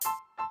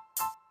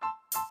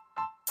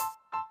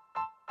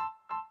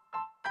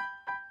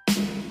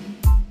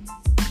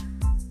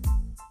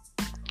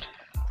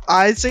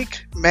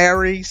Isaac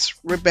marries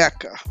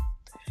Rebekah.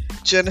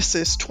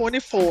 Genesis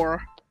 24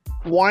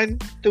 1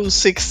 through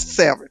 6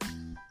 7.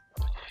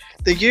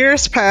 The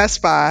years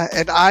passed by,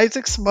 and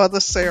Isaac's mother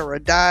Sarah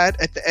died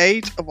at the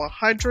age of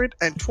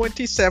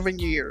 127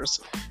 years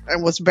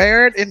and was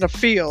buried in the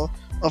field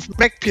of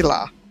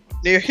Machpelah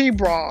near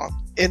Hebron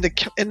in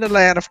the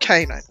land of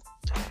Canaan.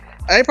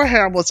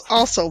 Abraham was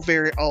also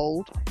very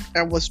old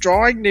and was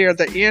drawing near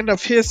the end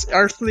of his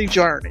earthly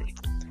journey.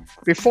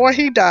 Before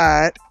he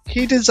died,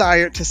 he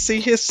desired to see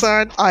his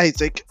son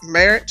Isaac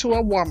married to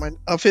a woman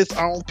of his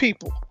own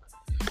people.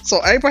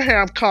 So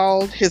Abraham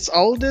called his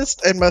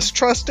oldest and most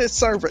trusted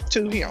servant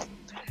to him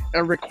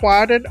and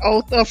required an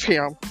oath of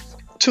him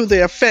to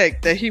the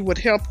effect that he would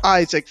help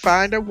Isaac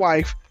find a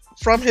wife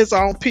from his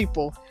own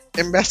people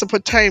in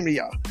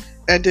Mesopotamia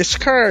and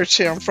discourage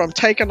him from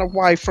taking a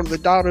wife from the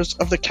daughters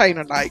of the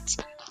Canaanites.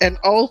 An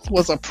oath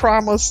was a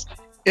promise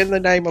in the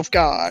name of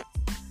God.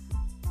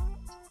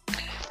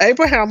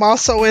 Abraham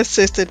also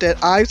insisted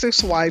that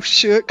Isaac's wife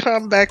should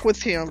come back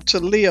with him to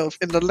live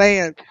in the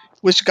land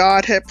which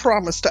God had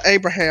promised to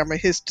Abraham and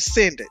his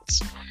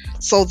descendants.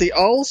 So the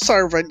old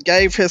servant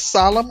gave his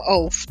solemn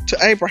oath to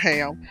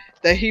Abraham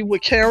that he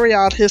would carry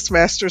out his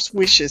master's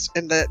wishes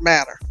in that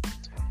matter.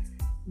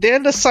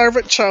 Then the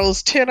servant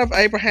chose 10 of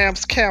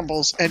Abraham's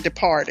camels and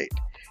departed,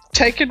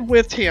 taking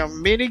with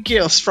him many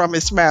gifts from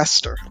his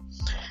master.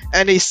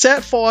 And he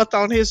set forth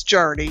on his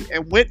journey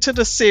and went to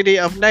the city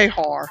of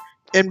Nahor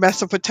in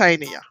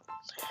Mesopotamia.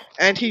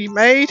 And he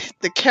made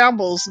the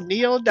camels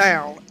kneel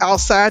down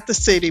outside the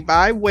city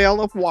by a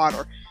well of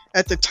water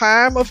at the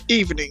time of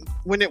evening,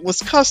 when it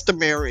was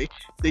customary,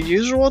 the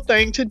usual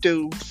thing to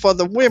do, for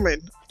the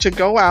women to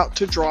go out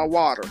to draw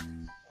water.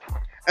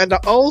 And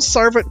the old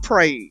servant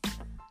prayed,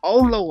 O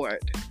Lord,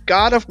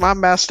 God of my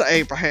master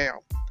Abraham,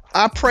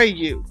 I pray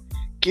you,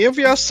 give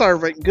your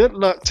servant good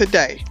luck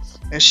today,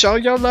 and show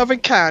your loving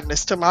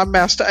kindness to my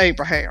master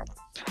Abraham.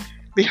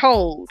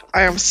 Behold,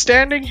 I am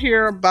standing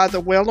here by the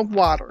well of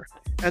water,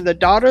 and the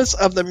daughters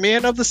of the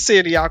men of the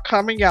city are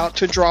coming out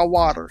to draw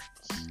water.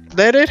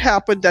 Let it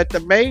happen that the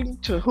maiden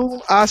to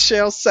whom I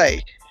shall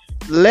say,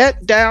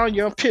 let down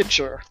your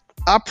pitcher,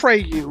 I pray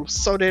you,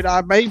 so that I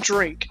may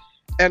drink,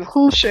 and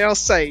who shall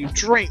say,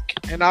 drink,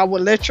 and I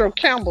will let your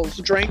camels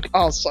drink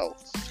also.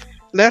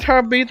 Let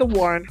her be the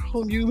one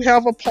whom you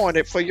have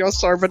appointed for your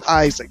servant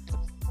Isaac.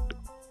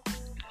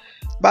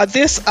 By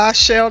this I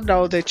shall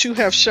know that you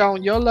have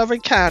shown your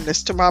loving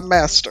kindness to my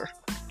master.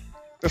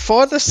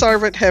 Before the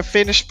servant had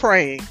finished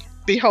praying,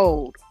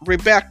 behold,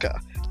 Rebekah,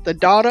 the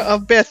daughter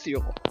of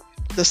Bethuel,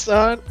 the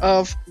son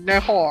of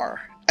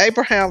Nahor,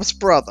 Abraham's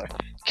brother,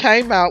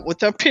 came out with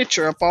her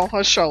pitcher upon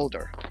her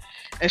shoulder,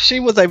 and she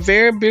was a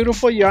very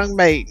beautiful young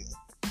maiden.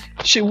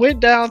 She went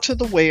down to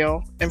the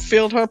well and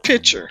filled her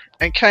pitcher,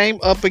 and came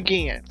up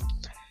again.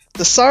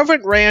 The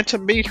servant ran to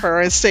meet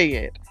her and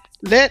said,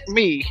 Let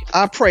me,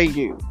 I pray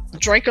you,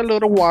 drink a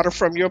little water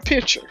from your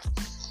pitcher.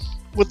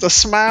 With a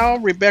smile,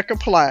 Rebekah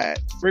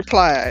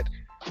replied,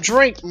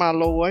 Drink, my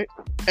lord.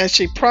 And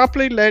she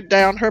promptly let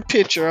down her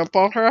pitcher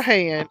upon her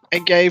hand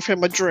and gave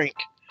him a drink.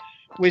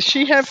 When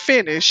she had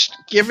finished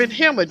giving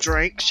him a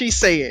drink, she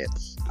said,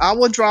 I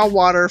will draw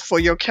water for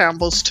your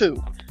camels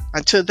too,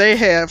 until they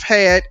have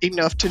had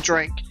enough to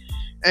drink.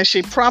 And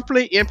she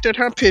promptly emptied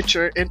her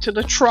pitcher into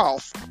the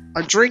trough,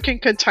 a drinking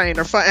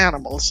container for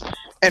animals,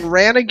 and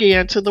ran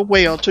again to the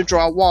well to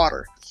draw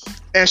water.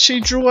 And she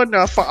drew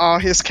enough for all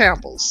his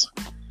camels.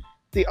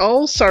 The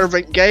old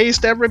servant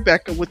gazed at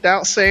Rebekah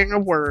without saying a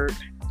word,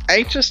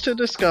 anxious to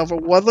discover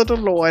whether the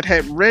Lord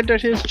had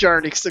rendered his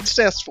journey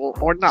successful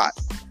or not.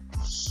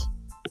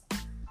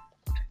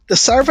 The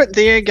servant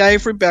then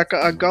gave Rebekah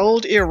a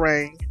gold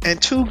earring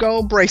and 2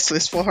 gold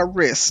bracelets for her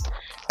wrist,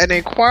 and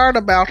inquired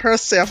about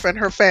herself and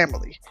her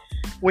family.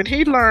 When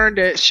he learned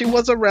that she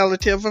was a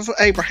relative of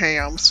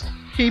Abraham's,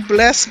 he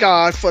blessed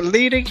God for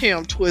leading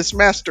him to his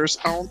master's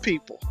own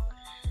people.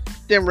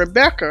 Then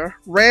Rebekah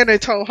ran and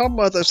told her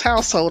mother's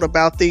household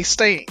about these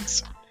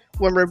things.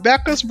 When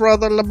Rebekah's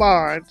brother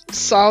Laban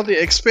saw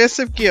the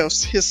expensive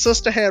gifts his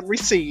sister had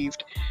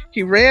received,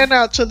 he ran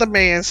out to the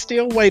man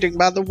still waiting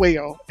by the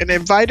well and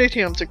invited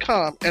him to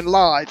come and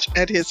lodge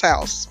at his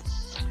house.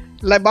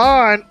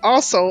 Laban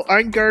also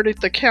ungirded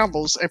the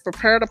camels and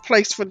prepared a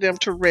place for them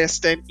to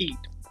rest and eat.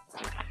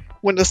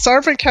 When the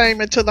servant came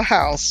into the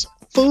house,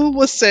 food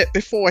was set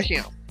before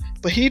him,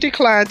 but he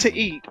declined to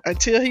eat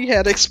until he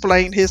had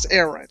explained his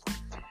errand.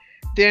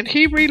 Then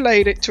he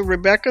related to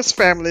Rebekah's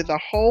family the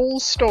whole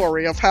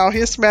story of how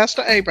his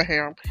master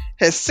Abraham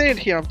had sent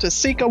him to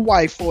seek a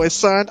wife for his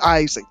son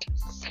Isaac.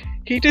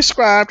 He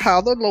described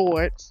how the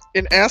Lord,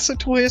 in answer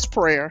to his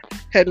prayer,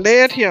 had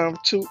led him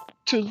to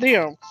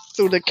them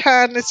through the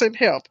kindness and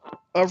help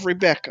of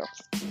Rebekah.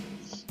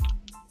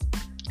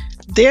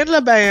 Then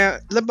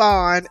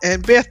Laban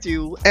and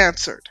Bethuel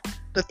answered,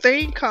 The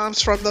thing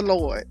comes from the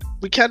Lord.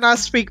 We cannot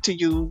speak to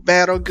you,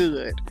 bad or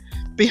good.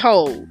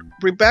 Behold,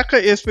 Rebekah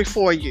is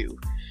before you.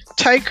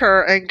 Take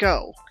her and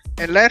go,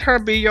 and let her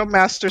be your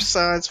master's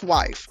son's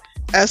wife,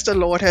 as the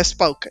Lord has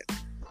spoken.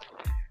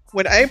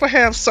 When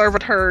Abraham's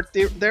servant heard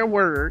their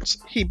words,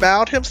 he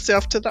bowed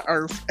himself to the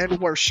earth and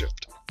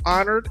worshipped,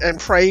 honored, and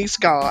praised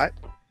God,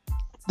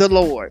 the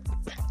Lord.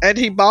 And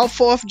he brought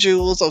forth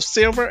jewels of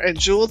silver and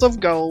jewels of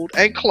gold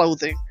and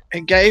clothing,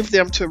 and gave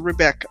them to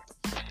Rebekah.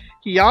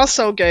 He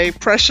also gave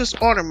precious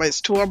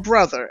ornaments to her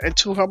brother and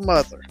to her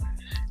mother.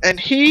 And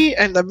he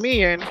and the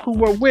men who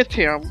were with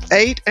him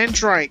ate and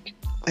drank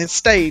and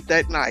stayed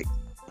that night.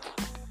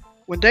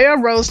 When they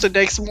arose the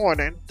next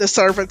morning, the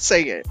servant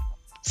said,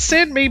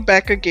 "Send me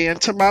back again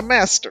to my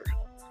master."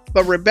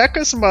 But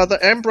Rebekah's mother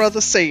and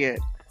brother said,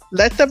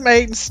 "Let the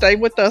maiden stay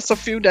with us a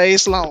few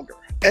days longer,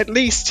 at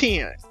least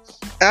 10.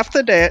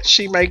 After that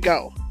she may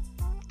go."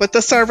 But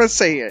the servant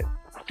said,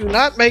 "Do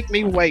not make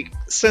me wait,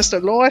 since the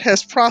Lord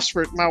has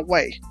prospered my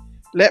way.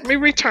 Let me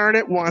return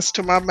at once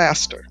to my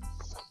master."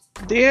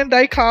 Then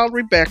they called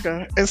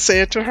Rebekah and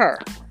said to her,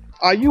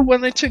 "Are you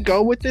willing to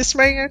go with this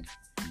man?"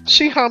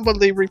 She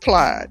humbly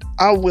replied,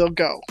 "I will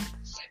go."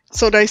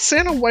 So they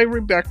sent away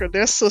Rebekah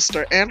their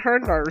sister and her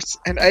nurse,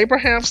 and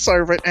Abraham's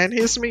servant and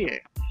his men.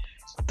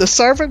 The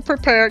servant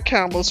prepared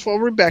camels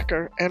for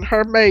Rebekah and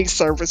her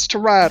maidservants to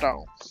ride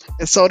on,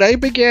 and so they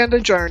began the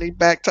journey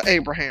back to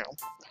Abraham.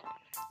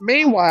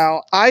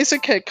 Meanwhile,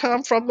 Isaac had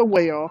come from the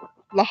well,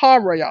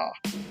 Lahariah,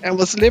 and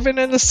was living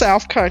in the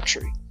south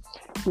country.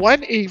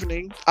 One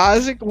evening,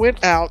 Isaac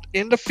went out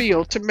in the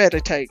field to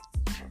meditate,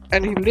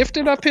 and he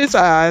lifted up his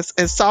eyes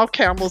and saw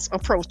camels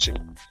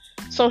approaching.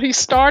 So he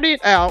started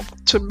out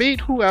to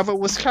meet whoever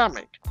was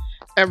coming.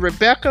 And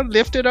Rebekah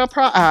lifted up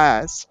her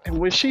eyes, and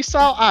when she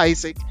saw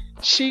Isaac,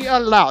 she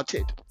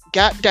alighted,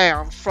 got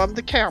down from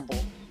the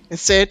camel, and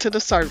said to the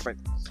servant,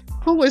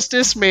 "Who is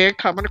this man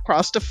coming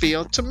across the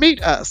field to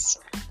meet us?"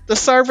 The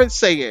servant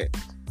said,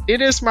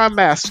 "It is my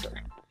master."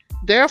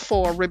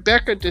 Therefore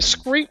Rebekah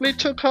discreetly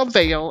took her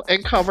veil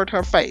and covered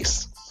her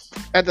face.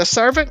 And the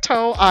servant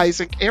told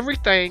Isaac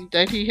everything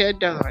that he had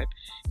done,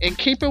 in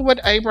keeping with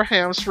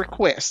Abraham's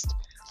request.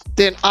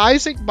 Then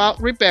Isaac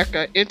brought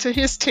Rebekah into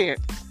his tent,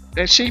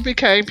 and she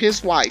became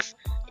his wife,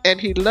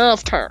 and he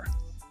loved her.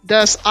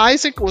 Thus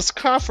Isaac was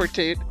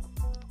comforted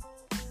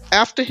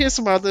after his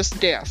mother's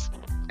death,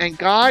 and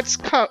God's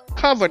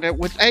covenant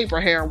with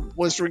Abraham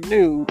was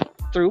renewed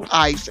through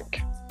Isaac.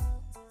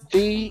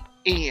 The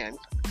end.